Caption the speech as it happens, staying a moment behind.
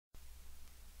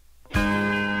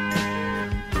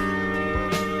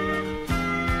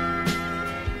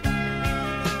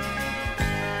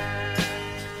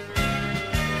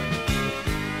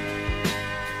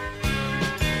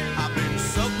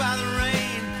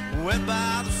wet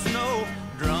by the snow,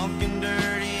 drunk and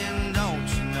dirty, and don't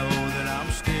you know that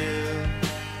I'm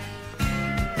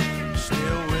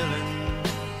still willing.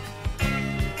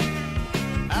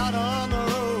 Out on the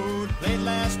road late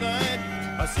last night,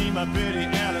 I see my pretty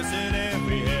Alice in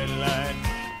every headlight.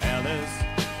 Alice,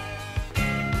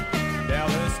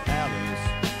 Dallas, Alice.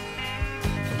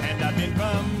 And I've been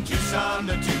from Tucson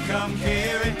to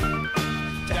Tucumcari,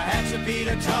 to Tehachapi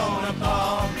to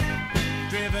Tonopah,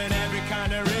 driven every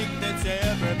kind of rig that's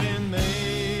ever been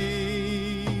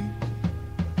made.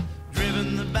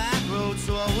 Driven the back road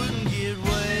so I wouldn't get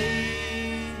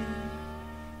way.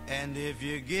 And if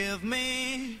you give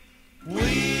me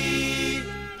wheat,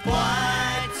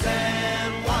 white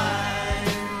and wine,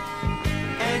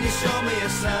 and you show me a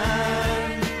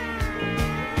sign,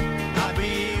 I'll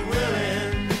be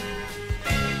willing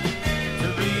to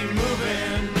be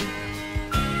moving.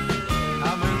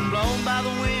 I've been blown by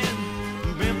the wind,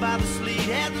 bent by the sleet,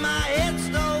 had my head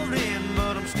stove in,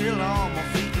 but I'm still on my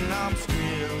feet and I'm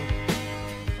still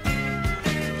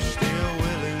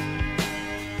willing.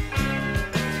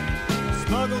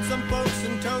 Smuggled some folks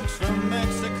and totes from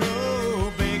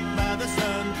Mexico, baked by the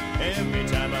sun every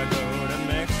time I go to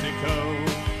Mexico.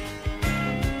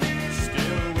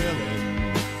 Still willing.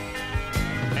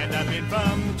 And I've been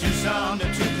from Tucson to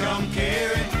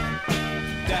Tucumcari,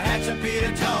 to Tehachapi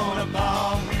to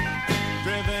Tonopah,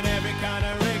 driven every kind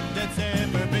of rig that's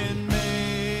ever been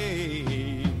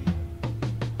made.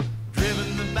 Driven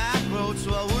the back road so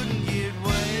I wouldn't get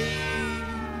way.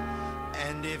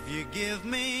 And if you give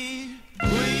me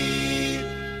wheat,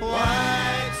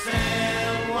 white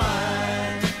and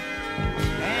wine,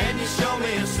 and you show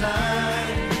me a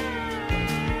sign,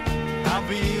 I'll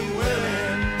be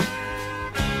willing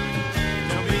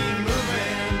to be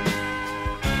moving.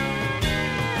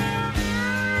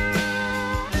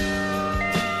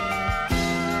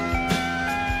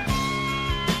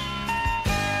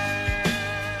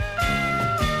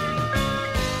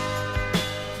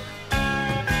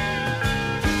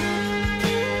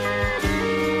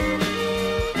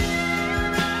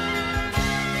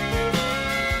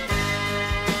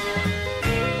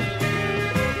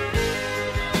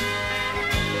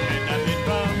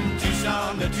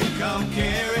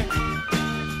 Tucumcari,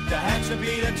 to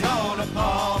Tehachapi to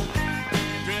Tonopah,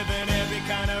 driven every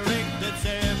kind of rig that's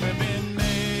ever been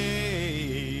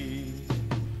made.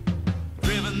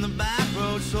 Driven the back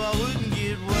road so I wouldn't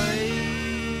get way.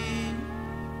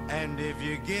 And if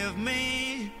you give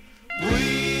me